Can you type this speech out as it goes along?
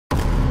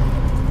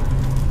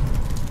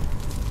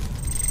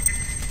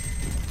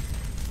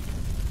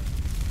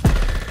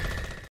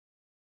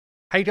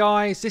Hey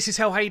guys, this is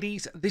Hell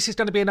Hades. This is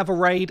going to be another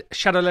Raid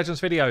Shadow Legends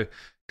video.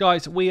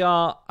 Guys, we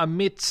are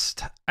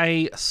amidst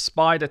a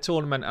spider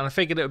tournament and I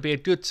figured it would be a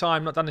good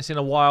time, not done this in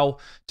a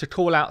while, to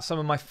call out some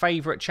of my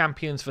favourite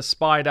champions for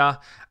spider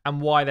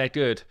and why they're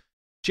good.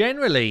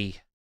 Generally,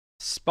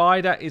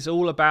 spider is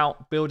all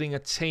about building a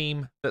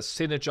team that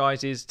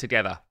synergizes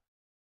together.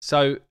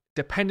 So,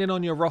 depending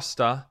on your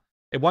roster,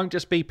 it won't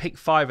just be pick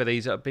 5 of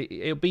these,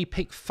 it'll be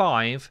pick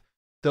 5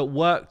 that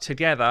work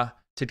together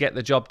to get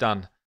the job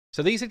done.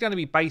 So these are going to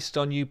be based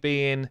on you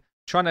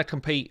trying to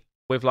compete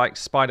with like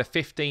Spider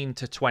 15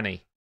 to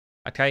 20.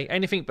 Okay,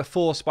 anything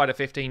before Spider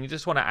 15, you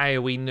just want to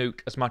AoE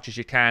nuke as much as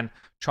you can.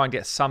 Try and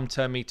get some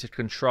turn meter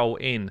control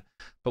in.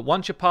 But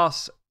once you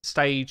pass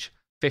stage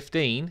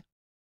 15,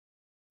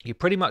 you're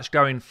pretty much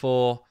going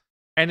for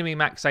enemy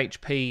max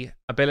HP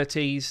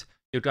abilities.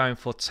 You're going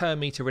for turn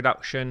meter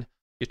reduction.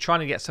 You're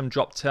trying to get some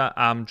drop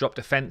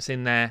defense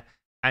in there.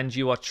 And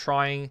you are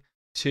trying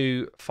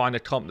to find a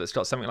comp that's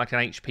got something like an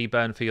HP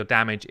burn for your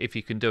damage if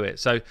you can do it.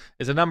 So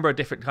there's a number of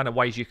different kind of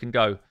ways you can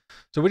go.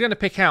 So we're going to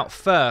pick out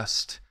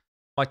first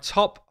my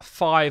top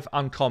 5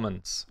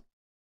 uncommons.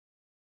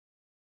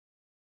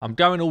 I'm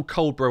going all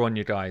cold brew on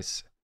you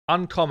guys.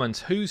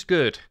 Uncommons, who's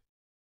good?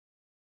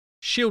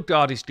 Shield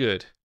Guard is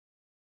good.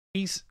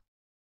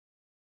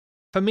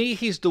 For me,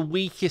 he's the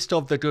weakest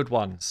of the good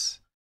ones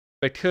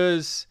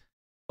because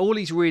all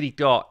he's really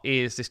got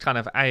is this kind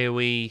of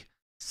AoE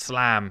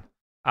slam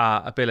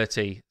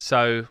ability.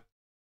 So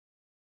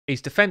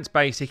he's defense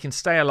based, he can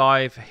stay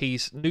alive,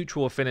 he's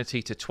neutral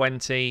affinity to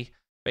 20,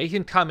 but he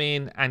can come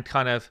in and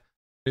kind of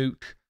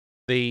nuke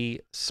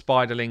the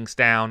spiderlings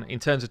down in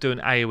terms of doing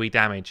AoE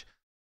damage.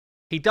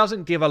 He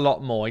doesn't give a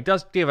lot more. He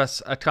does give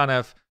us a kind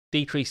of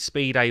decreased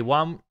speed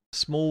A1,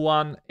 small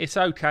one. It's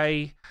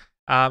okay.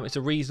 It's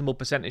a reasonable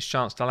percentage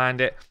chance to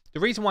land it. The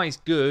reason why he's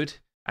good,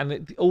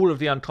 and all of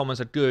the uncommons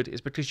are good, is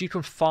because you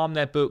can farm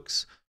their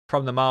books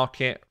from the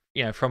market,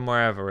 you know, from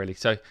wherever really.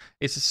 So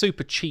it's a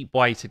super cheap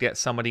way to get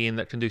somebody in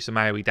that can do some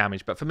AoE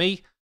damage. But for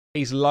me,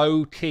 he's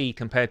low key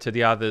compared to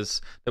the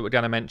others that we're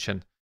going to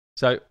mention.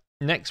 So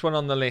next one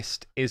on the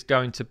list is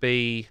going to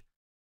be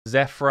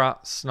Zephyr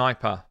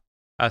Sniper.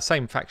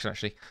 Same faction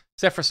actually.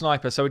 Zephyr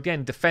Sniper. So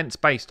again, defense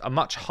based, a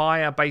much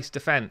higher base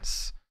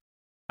defense.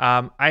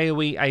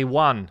 AoE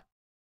A1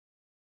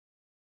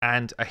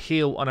 and a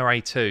heal on her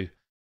A2.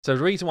 So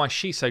the reason why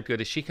she's so good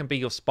is she can be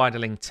your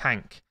spiderling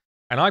tank.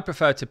 And I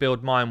prefer to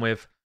build mine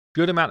with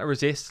good amount of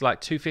resist,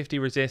 like 250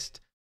 resist,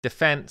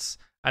 defense,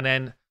 and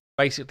then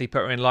basically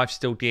put her in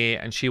lifesteal gear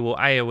and she will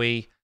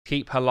AoE,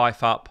 keep her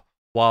life up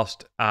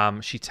whilst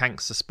she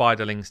tanks the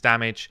spiderling's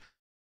damage.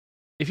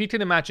 If you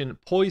can imagine,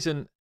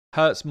 poison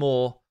hurts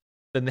more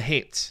than the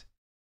hit.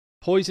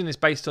 Poison is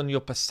based on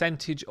your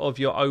percentage of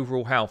your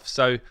overall health.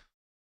 So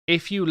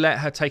if you let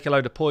her take a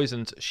load of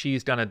poisons,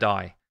 she's going to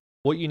die.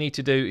 What you need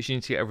to do is you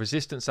need to get her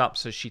resistance up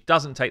so she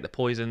doesn't take the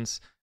poisons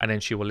and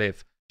then she will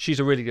live. She's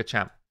a really good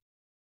champ.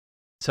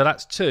 So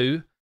that's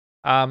 2.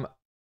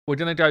 We're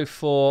going to go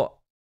for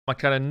my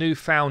kind of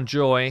newfound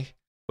joy,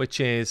 which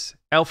is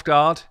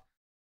Elfguard.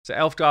 So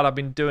Elfguard I've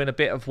been doing a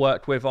bit of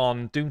work with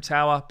on Doom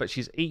Tower, but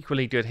she's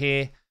equally good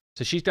here.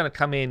 So she's going to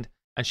come in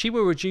and she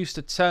will reduce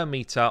the turn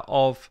meter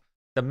of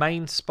the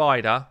main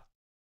spider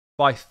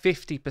by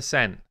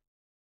 50%.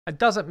 It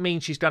doesn't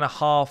mean she's going to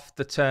half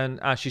the turn,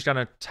 she's going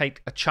to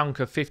take a chunk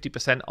of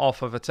 50%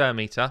 off of a turn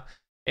meter.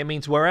 It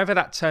means wherever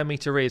that turn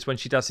meter is when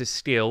she does this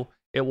skill,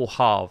 it will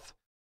halve.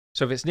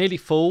 So if it's nearly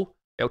full,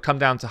 it'll come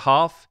down to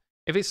half.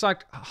 If it's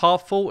like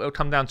half full, it'll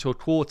come down to a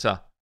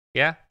quarter.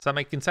 Yeah? Is that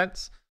making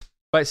sense?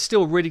 But it's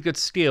still a really good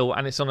skill,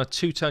 and it's on a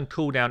 2-turn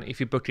cooldown if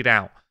you book it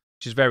out,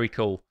 which is very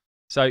cool.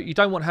 So you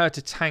don't want her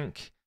to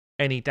tank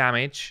any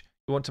damage.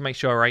 You want to make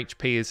sure her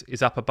HP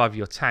is up above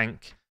your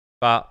tank.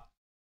 But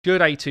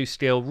good A2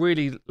 skill,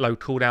 really low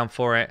cooldown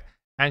for it,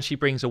 and she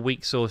brings a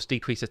weak source,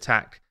 decrease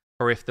attack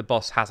for if the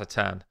boss has a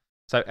turn.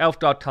 So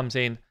Elfguard comes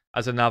in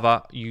as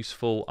another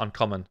useful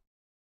uncommon.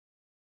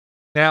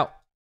 Now,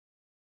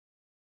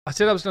 I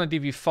said I was going to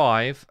give you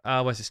 5.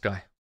 Where's this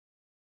guy?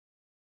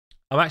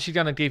 I'm actually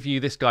going to give you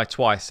this guy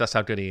twice. That's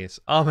how good he is.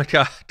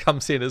 Armika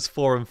comes in as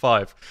 4 and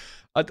 5.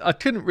 I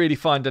couldn't really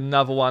find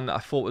another one that I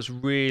thought was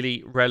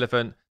really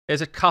relevant.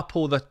 There's a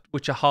couple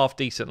which are half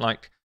decent,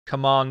 like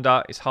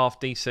Commander is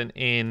half decent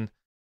in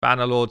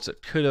Bannerlords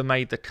that could have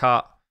made the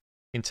cut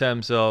in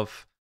terms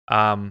of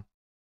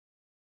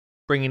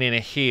bringing in a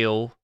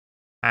heal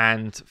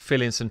and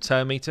filling some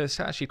turn meter. It's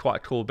actually quite a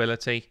cool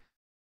ability.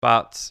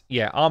 But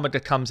yeah, Armada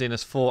comes in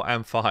as 4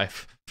 and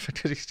 5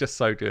 because he's just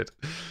so good.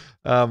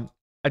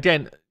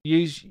 Again,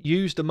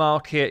 use the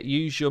market,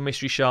 use your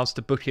mystery shards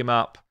to book him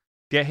up,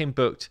 get him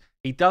booked.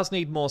 He does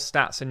need more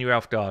stats than your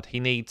Elfguard.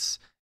 He needs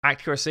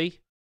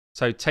accuracy.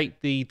 So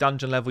take the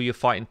dungeon level you're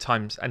fighting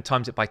times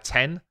it by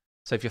 10.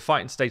 So if you're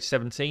fighting stage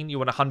 17, you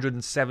want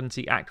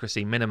 170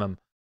 accuracy minimum.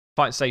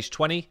 Fighting stage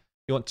 20,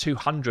 you want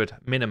 200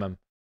 minimum.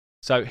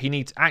 So he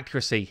needs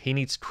accuracy. He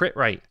needs crit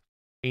rate.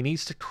 He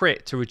needs to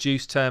crit to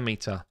reduce turn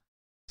meter.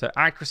 So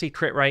accuracy,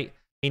 crit rate.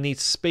 He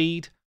needs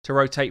speed to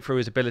rotate through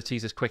his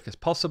abilities as quick as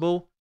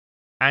possible.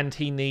 and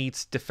he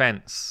needs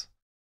defense.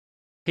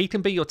 He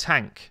can be your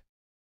tank.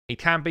 He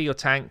can be your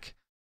tank,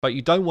 but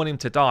you don't want him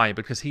to die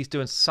because he's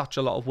doing such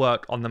a lot of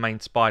work on the main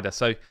spider.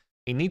 So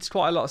he needs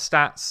quite a lot of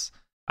stats.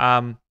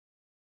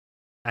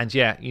 And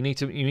yeah, you need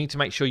to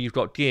make sure you've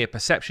got gear.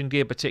 Perception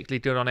gear particularly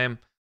good on him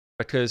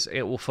because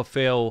it will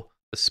fulfill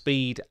the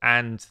speed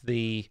and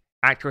the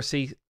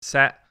accuracy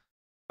set.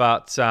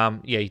 But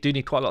yeah, you do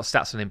need quite a lot of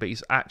stats on him, but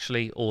he's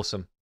actually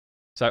awesome.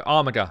 So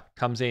Armiger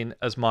comes in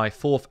as my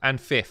 4th and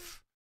 5th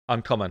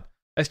uncommon.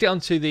 Let's get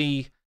onto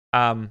the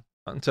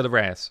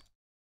rares.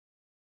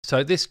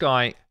 So this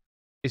guy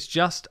is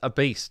just a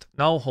beast.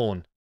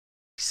 Nullhorn.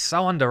 He's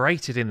so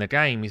underrated in the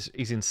game.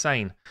 He's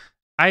insane.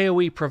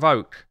 AoE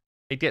provoke.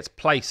 It gets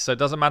placed, so it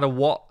doesn't matter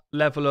what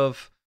level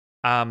of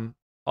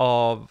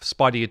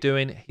spider you're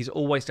doing. He's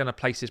always going to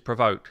place his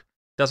provoke.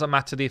 Doesn't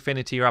matter the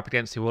affinity you're up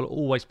against. He will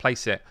always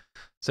place it.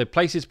 So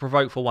places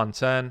provoke for 1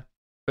 turn,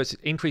 puts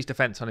increased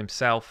defense on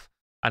himself,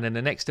 and then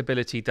the next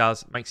ability he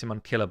does makes him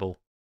unkillable.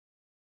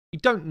 You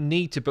don't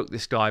need to book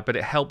this guy, but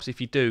it helps if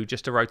you do,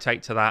 just to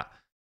rotate to that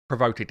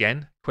provoke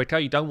again quicker.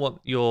 You don't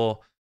want your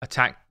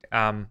attack,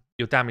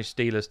 your damage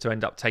dealers to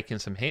end up taking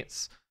some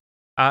hits.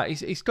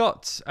 He's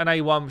got an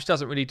A1, which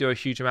doesn't really do a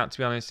huge amount, to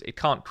be honest. It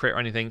can't crit or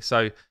anything,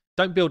 so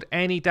don't build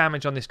any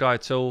damage on this guy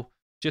at all.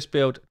 Just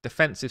build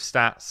defensive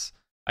stats.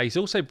 He's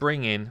also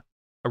bringing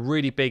a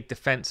really big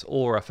defense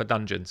aura for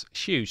dungeons.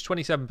 It's huge,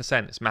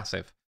 27%. It's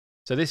massive.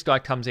 So this guy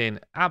comes in,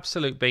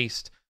 absolute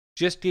beast.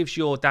 Just gives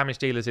your damage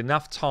dealers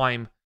enough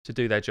time to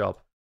do their job.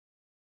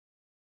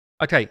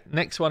 Okay,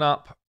 next one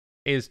up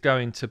is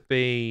going to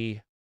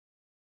be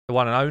the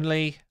one and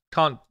only.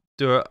 Can't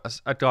do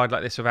a guide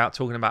like this without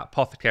talking about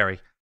Apothecary.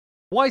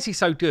 Why is he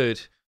so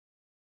good?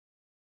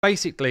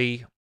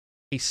 Basically,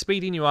 he's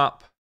speeding you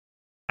up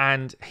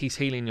and he's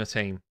healing your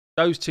team.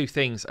 Those two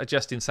things are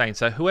just insane.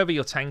 So whoever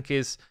your tank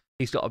is,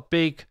 he's got a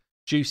big,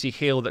 juicy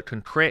heal that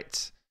can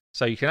crit.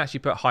 So you can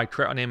actually put high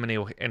crit on him and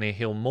he'll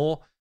heal more.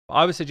 But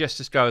I would suggest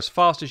just go as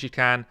fast as you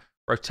can.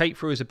 Rotate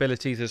through his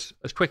abilities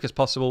as quick as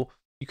possible.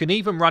 You can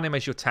even run him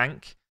as your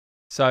tank.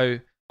 So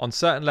on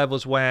certain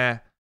levels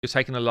where you're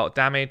taking a lot of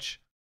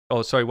damage,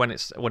 or sorry, when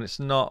it's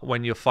not,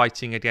 when you're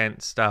fighting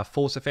against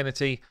force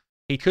affinity,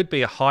 he could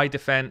be a high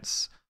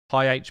defense,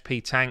 high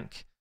HP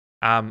tank,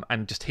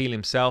 and just heal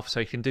himself.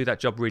 So he can do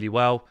that job really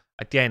well.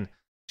 Again,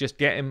 just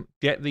get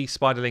these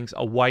spiderlings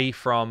away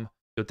from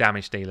your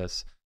damage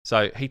dealers.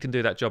 So he can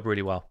do that job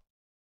really well.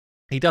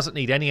 He doesn't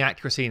need any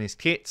accuracy in his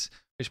kit,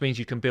 which means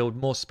you can build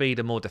more speed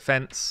and more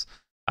defense,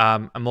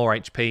 and more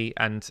HP,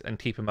 and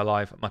keep him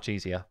alive much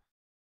easier.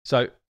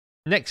 So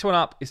next one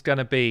up is going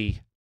to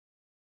be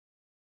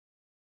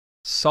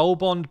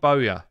Soulbond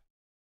Bowyer.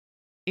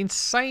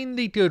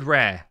 Insanely good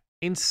rare.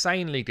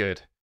 Insanely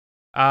good.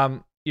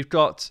 You've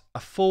got a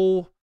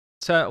full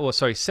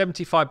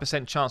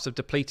 75% chance of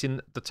depleting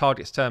the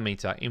target's turn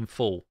meter in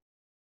full.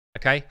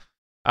 Okay?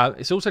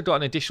 It's also got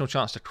an additional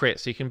chance to crit,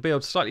 so you can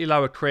build slightly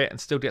lower crit and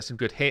still get some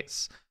good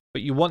hits,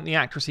 but you want the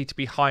accuracy to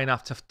be high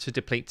enough to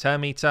deplete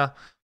turn meter.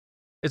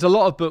 There's a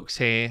lot of books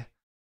here.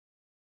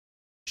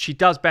 She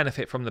does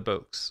benefit from the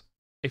books.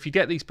 If you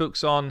get these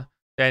books on,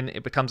 then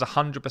it becomes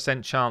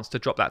 100% chance to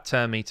drop that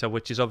turn meter,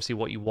 which is obviously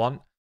what you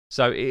want.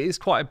 So it is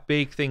quite a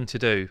big thing to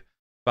do,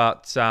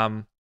 but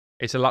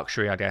it's a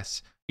luxury, I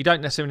guess. You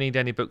don't necessarily need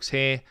any books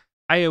here.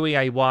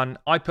 AoE A1,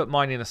 I put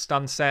mine in a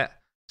stun set,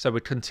 so we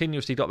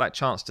continuously got that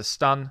chance to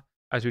stun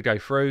as we go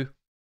through.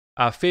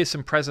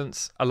 Fearsome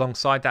Presence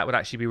alongside that would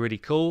actually be really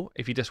cool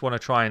if you just want to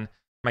try and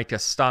make a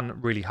stun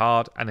really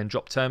hard and then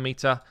drop turn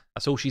meter.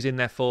 That's all she's in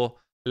there for.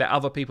 Let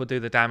other people do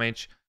the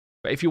damage.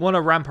 But if you want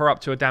to ramp her up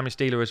to a damage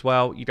dealer as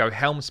well, you go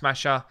Helm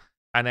Smasher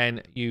and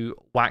then you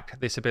whack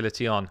this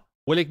ability on.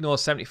 Will ignore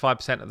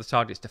 75% of the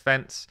target's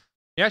defense.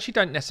 You actually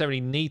don't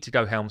necessarily need to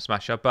go Helm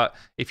Smasher, but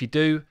if you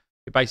do,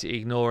 you're basically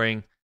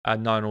ignoring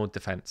 9 or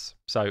defense.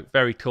 So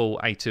very cool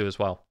A2 as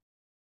well.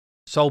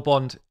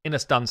 Soulbond in a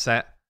stun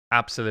set,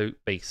 absolute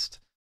beast.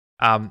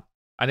 And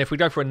if we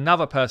go for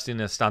another person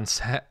in a stun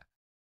set,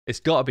 it's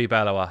got to be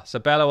Bellower. So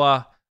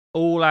Bellower,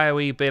 all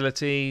AoE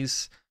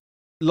abilities,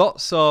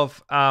 lots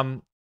of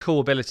cool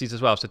abilities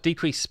as well. So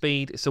decreased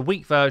speed, it's a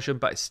weak version,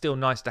 but it's still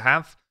nice to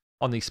have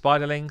on these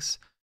spiderlings.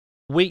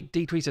 Weak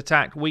decreased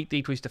attack, weak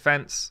decreased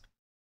defense.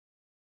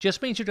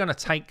 Just means you're going to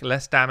take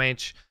less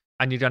damage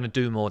and you're going to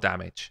do more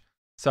damage.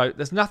 So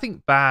there's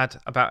nothing bad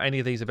about any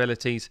of these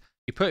abilities.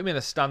 You put him in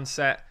a stun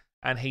set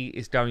and he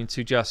is going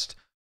to just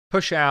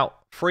push out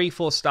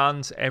 3-4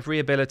 stuns every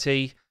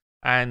ability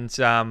and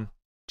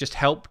just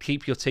help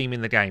keep your team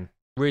in the game.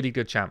 Really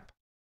good champ.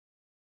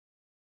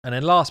 And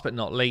then last but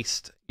not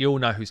least, you all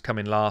know who's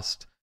coming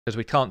last, because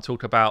we can't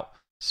talk about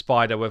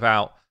Spider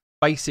without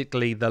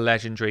basically the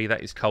legendary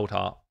that is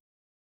Coldheart.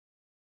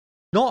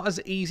 Not as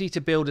easy to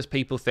build as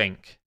people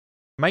think.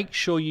 Make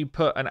sure you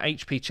put an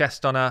HP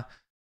chest on her.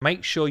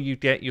 Make sure you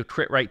get your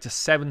crit rate to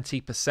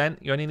 70%.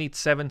 You only need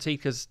 70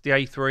 because the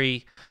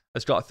A3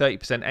 has got a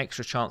 30%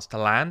 extra chance to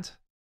land.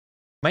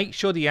 Make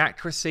sure the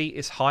accuracy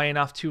is high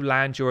enough to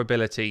land your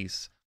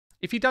abilities.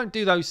 If you don't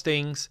do those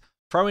things,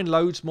 throwing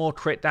loads more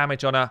crit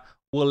damage on her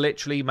will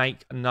literally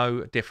make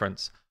no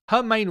difference.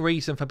 Her main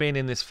reason for being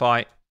in this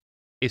fight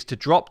is to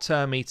drop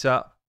turn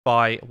meter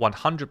by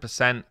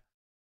 100%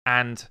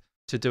 and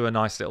to do a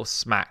nice little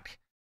smack.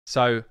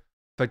 So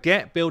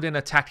forget building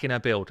attack in her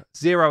build.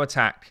 0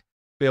 attack.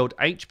 Build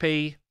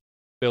HP,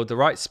 build the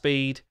right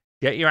speed,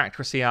 get your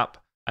accuracy up,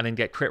 and then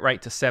get crit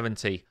rate to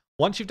 70.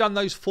 Once you've done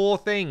those 4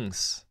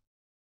 things,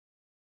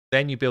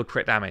 then you build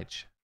crit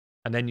damage.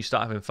 And then you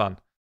start having fun.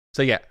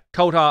 So yeah,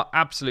 Cold Heart,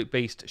 absolute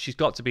beast. She's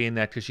got to be in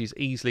there because she's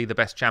easily the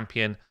best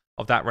champion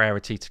of that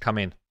rarity to come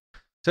in.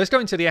 So let's go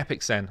into the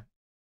epics then.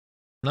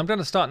 And I'm going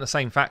to start in the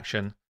same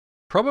faction.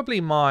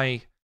 Probably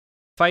my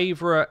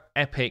favourite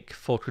epic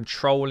for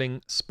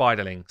controlling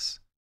spiderlings.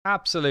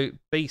 Absolute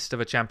beast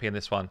of a champion,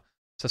 this one.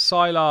 So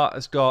Sylar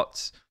has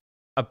got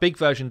a big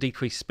version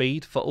decreased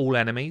speed for all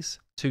enemies,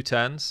 2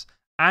 turns,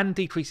 and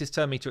decreases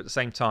turn meter at the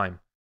same time.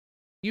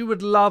 You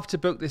would love to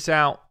book this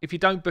out. If you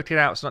don't book it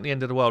out, it's not the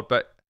end of the world,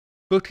 but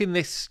booking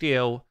this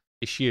skill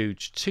is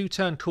huge. 2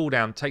 turn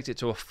cooldown takes it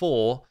to a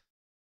 4.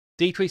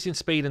 Decreasing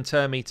speed and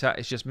turn meter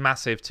is just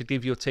massive to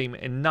give your team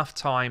enough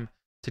time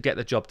to get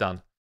the job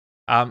done.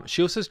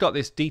 She also has got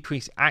this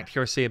decreased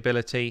accuracy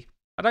ability.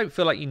 I don't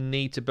feel like you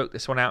need to book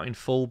this one out in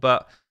full,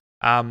 but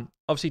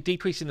obviously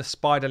decreasing the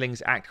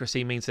spiderling's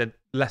accuracy means they're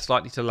less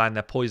likely to land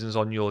their poisons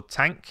on your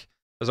tank,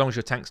 as long as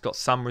your tank's got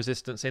some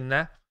resistance in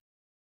there.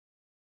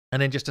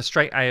 And then just a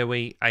straight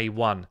AoE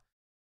A1.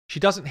 She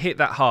doesn't hit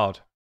that hard,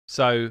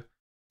 so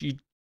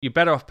you're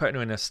better off putting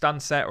her in a stun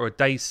set or a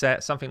daze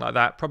set, something like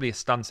that. Probably a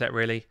stun set,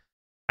 really.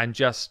 And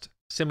just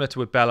similar to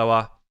with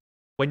Bellower,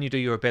 when you do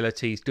your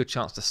abilities, good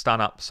chance to stun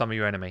up some of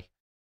your enemy.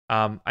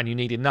 And you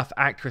need enough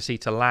accuracy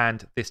to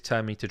land this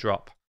turn meter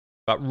drop.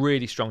 But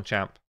really strong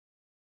champ.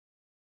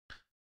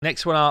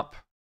 Next one up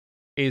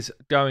is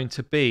going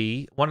to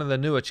be one of the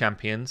newer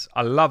champions.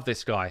 I love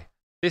this guy.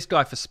 This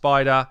guy for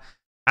Spider,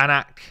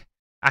 Akak.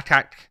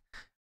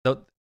 I'm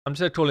just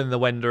going to call him the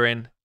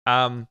Wenderin.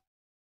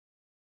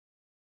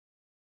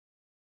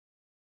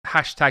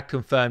 Hashtag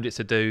confirmed it's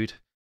a dude.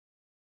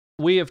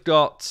 We have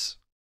got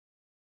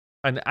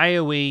an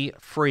AoE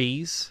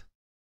freeze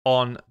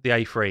on the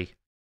A3.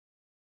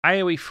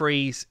 AoE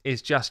freeze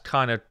is just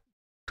kind of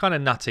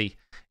nutty.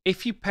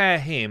 If you pair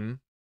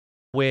him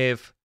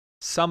with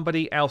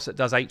somebody else that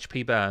does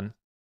HP burn,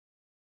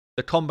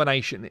 the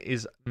combination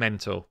is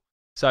mental.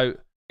 So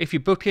if you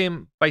book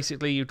him,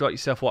 basically you've got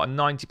yourself, what, a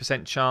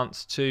 90%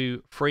 chance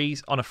to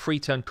freeze on a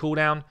 3-turn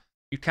cooldown.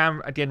 You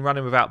can, again, run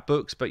him without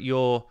books, but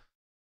you're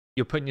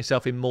putting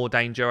yourself in more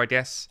danger, I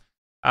guess.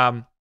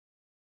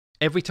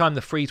 Every time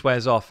the freeze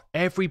wears off,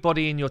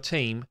 everybody in your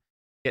team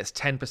gets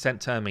 10%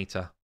 turn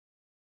meter.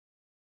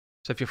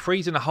 So if you're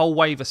freezing a whole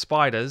wave of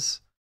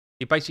spiders,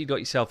 you basically got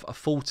yourself a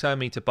full turn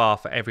meter bar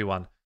for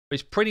everyone,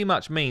 which pretty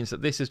much means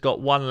that this has got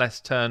 1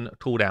 less turn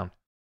cooldown,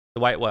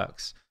 the way it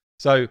works.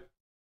 So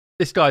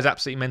this guy is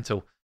absolutely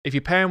mental. If you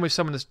pair him with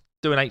someone that's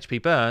doing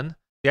HP burn,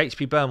 the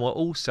HP burn will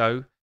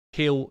also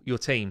heal your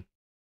team.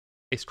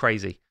 It's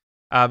crazy.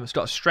 It's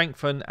got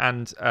strengthen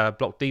and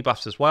block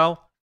debuffs as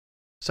well.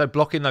 So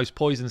blocking those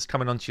poisons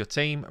coming onto your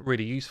team,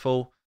 really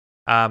useful.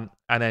 And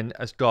then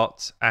has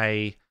got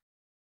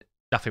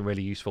nothing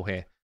really useful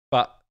here.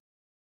 But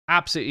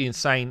absolutely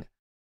insane.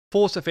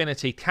 Force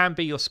Affinity can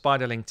be your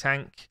Spiderling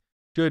tank.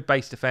 Good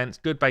base defense,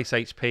 good base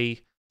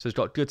HP. So it's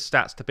got good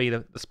stats to be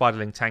the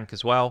Spiderling tank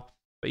as well.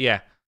 But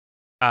yeah,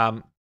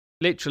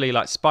 literally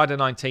like Spider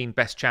 19,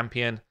 best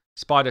champion.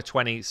 Spider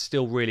 20,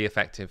 still really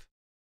effective.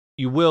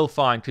 You will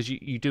find, because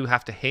you do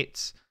have to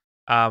hit.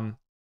 But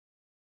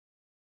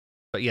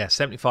yeah,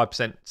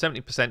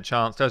 70%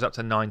 chance, goes up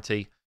to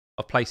 90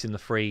 of placing the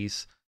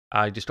freeze.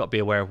 You just got to be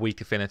aware of weak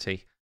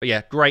affinity. But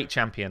yeah, great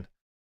champion.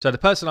 So the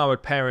person I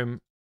would pair him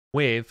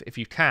with, if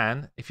you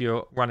can, if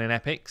you're running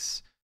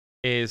epics,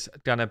 is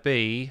going to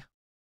be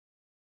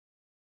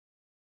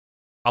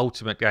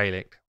Ultimate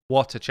Gaelic.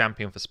 What a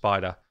champion for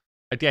Spider.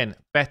 Again,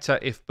 better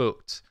if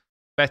booked.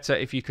 Better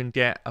if you can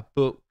get a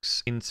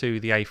books into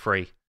the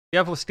A3. The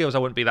other skills I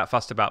wouldn't be that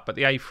fussed about, but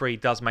the A3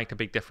 does make a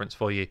big difference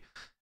for you.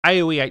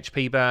 AoE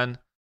HP burn.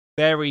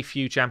 Very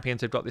few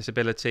champions have got this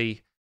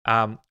ability.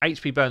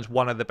 HP burn's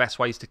one of the best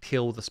ways to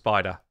kill the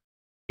spider.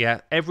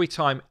 Yeah, every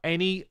time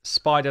any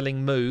spiderling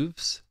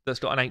moves that's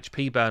got an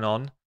HP burn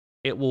on,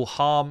 it will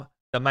harm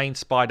the main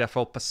spider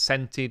for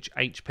percentage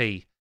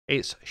HP.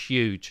 It's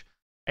huge.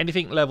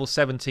 Anything level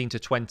 17 to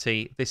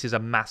 20, this is a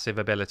massive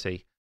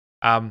ability.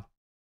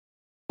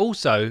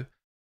 Also,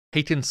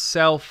 he can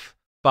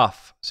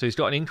self-buff. So he's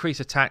got an increased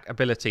attack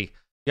ability.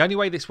 The only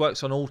way this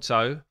works on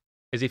auto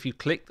is if you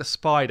click the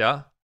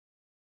spider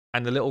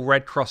and the little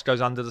red cross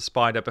goes under the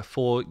spider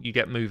before you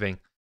get moving.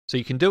 So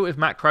you can do it with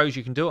macros,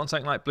 you can do it on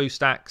something like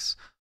BlueStacks,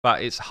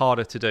 but it's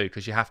harder to do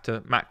because you have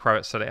to macro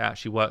it so that it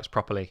actually works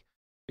properly.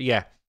 But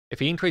yeah, if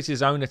he increases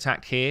his own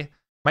attack here,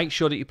 make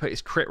sure that you put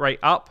his crit rate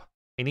up.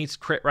 He needs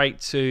crit rate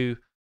to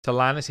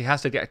land this. He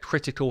has to get a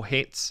critical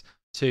hit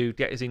to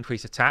get his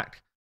increased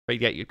attack. But you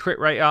get your crit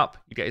rate up,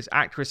 you get his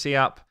accuracy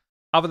up.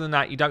 Other than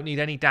that, you don't need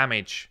any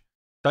damage.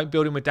 Don't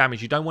build him with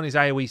damage. You don't want his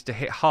AoEs to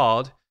hit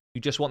hard.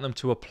 You just want them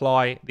to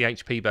apply the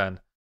HP burn.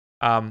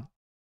 And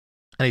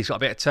he's got a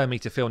bit of turn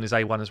meter feel in his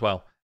A1 as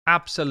well.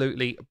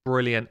 Absolutely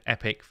brilliant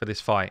epic for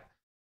this fight.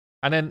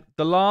 And then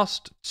the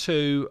last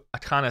two are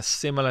kind of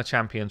similar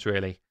champions,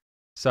 really.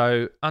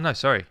 So, oh no,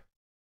 sorry.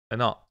 They're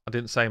not. I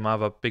didn't say my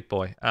other big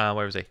boy.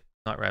 Where is he?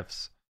 Night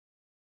Revs.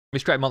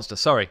 Miscreated Monster,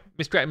 sorry.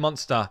 Miscreated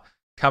Monster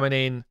coming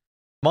in.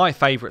 My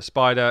favourite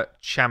Spider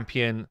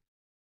champion.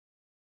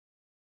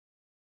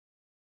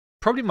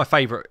 Probably my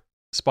favourite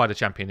Spider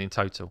champion in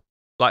total.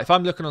 Like, if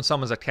I'm looking on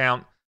someone's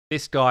account,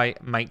 this guy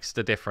makes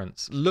the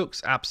difference.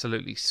 Looks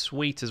absolutely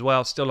sweet as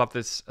well. Still love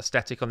this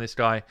aesthetic on this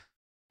guy.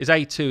 His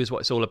A2 is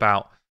what it's all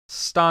about.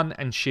 Stun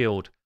and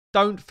shield.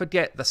 Don't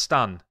forget the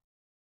stun.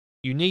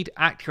 You need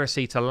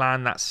accuracy to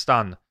land that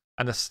stun.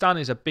 And the stun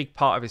is a big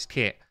part of his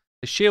kit.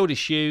 The shield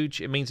is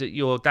huge. It means that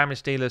your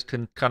damage dealers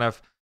can kind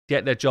of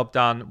get their job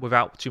done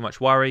without too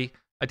much worry.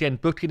 Again,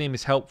 booking him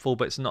is helpful,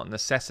 but it's not a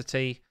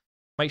necessity.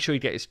 Make sure you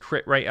get his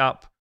crit rate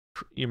up.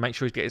 You make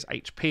sure you get his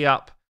HP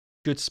up.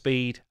 Good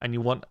speed. And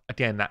you want,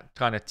 again, that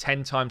kind of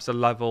 10 times the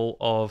level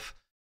of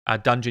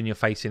dungeon you're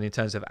facing in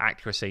terms of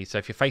accuracy. So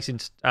if you're facing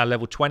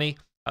level 20,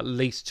 at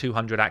least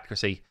 200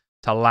 accuracy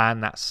to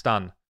land that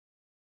stun.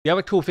 The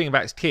other cool thing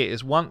about his kit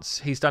is once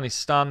he's done his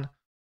stun,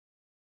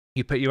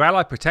 you put your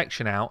ally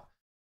protection out.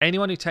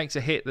 Anyone who takes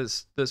a hit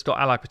that's got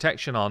ally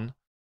protection on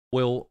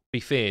will be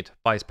feared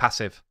by his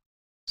passive.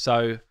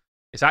 So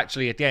it's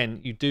actually,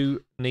 again, you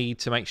do need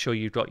to make sure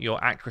you've got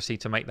your accuracy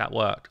to make that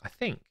work. I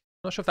think.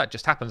 I'm not sure if that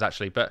just happens,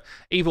 actually. But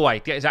either way,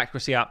 get his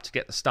accuracy up to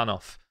get the stun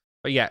off.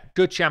 But yeah,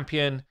 good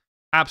champion.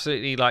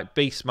 Absolutely like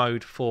beast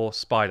mode for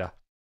Spider.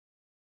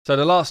 So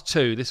the last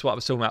two, this is what I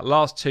was talking about.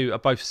 Last two are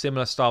both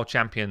similar style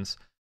champions.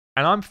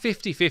 And I'm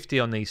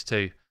 50-50 on these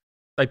two.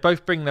 They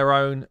both bring their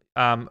own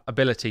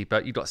ability.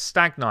 But you've got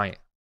Stag Knight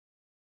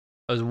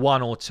as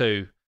 1 or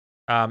 2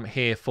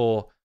 here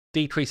for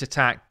decrease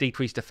attack,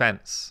 decrease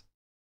defense.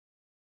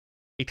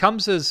 He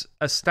comes as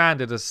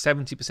standard as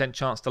 70%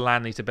 chance to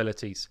land these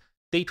abilities.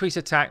 Decrease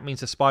attack means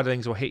the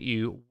spiderlings will hit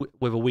you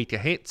with a weaker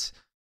hit.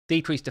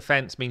 Decrease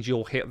defense means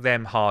you'll hit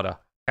them harder.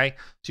 Okay,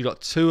 so you've got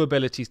 2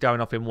 abilities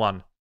going off in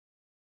 1.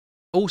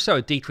 Also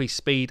a decreased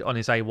speed on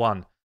his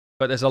A1.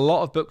 But there's a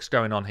lot of books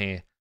going on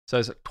here. So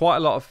there's quite a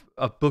lot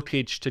of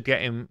bookage to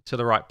get him to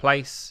the right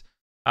place.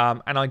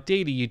 And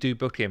ideally you do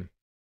book him.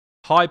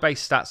 High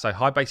base stats, so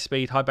high base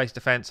speed, high base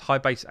defense, high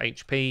base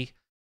HP.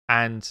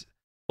 And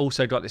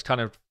also got this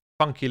kind of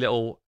funky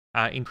little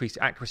increased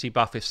accuracy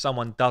buff if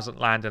someone doesn't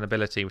land an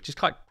ability, which is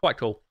quite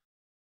cool.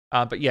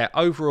 But yeah,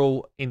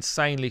 overall,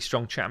 insanely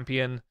strong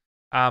champion.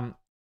 And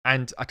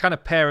I kind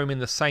of pair him in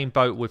the same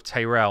boat with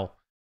Tyrell,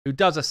 who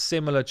does a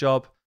similar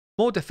job.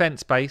 More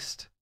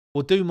defense-based,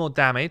 will do more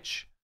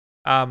damage.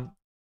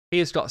 He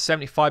has got a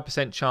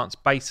 75% chance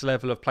base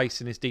level of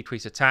placing his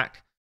decrease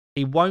attack.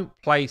 He won't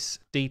place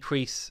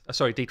decrease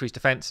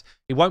defense.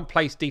 He won't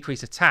place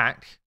decrease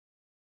attack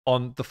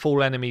on the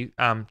full enemy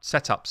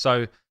setup.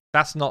 So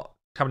that's not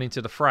coming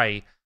into the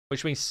fray,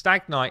 which means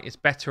Stag Knight is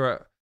better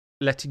at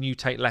letting you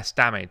take less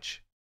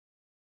damage.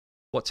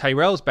 What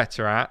Tyrell's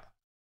better at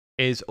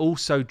is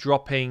also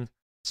dropping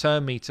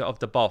turn meter of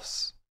the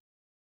boss.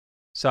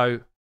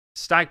 So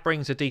Stag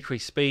brings a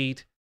decreased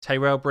speed,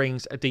 Tyrell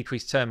brings a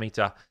decreased turn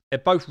meter. They're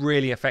both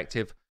really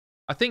effective.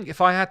 I think if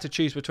I had to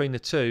choose between the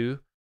two,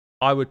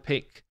 I would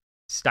pick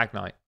Stag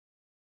Knight.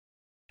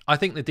 I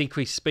think the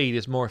decreased speed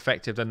is more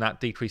effective than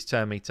that decreased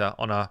turn meter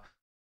on a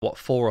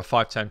 4 or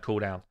 5 turn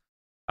cooldown.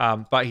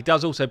 But he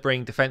does also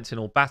bring defense in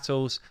all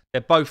battles.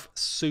 They're both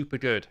super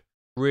good,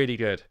 really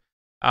good.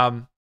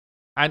 And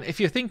if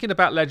you're thinking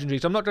about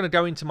legendaries, I'm not going to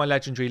go into my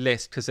legendary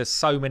list because there's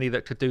so many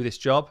that could do this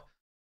job.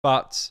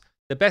 But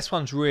the best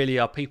ones really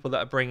are people that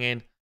are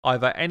bringing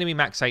either enemy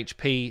max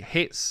HP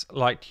hits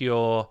like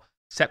your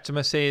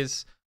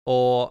Septimuses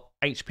or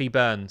HP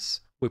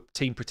burns with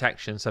team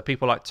protection. So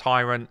people like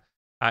Tyrant,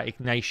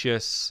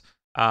 Ignatius,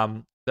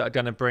 that are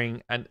going to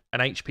bring an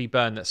HP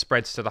burn that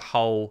spreads to the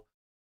whole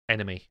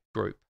enemy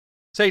group.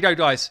 So there you go,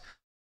 guys.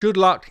 Good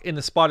luck in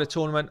the Spider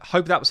tournament.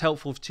 Hope that was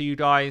helpful to you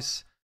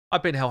guys.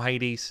 I've been Hell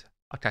Hades.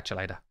 I'll catch you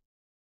later.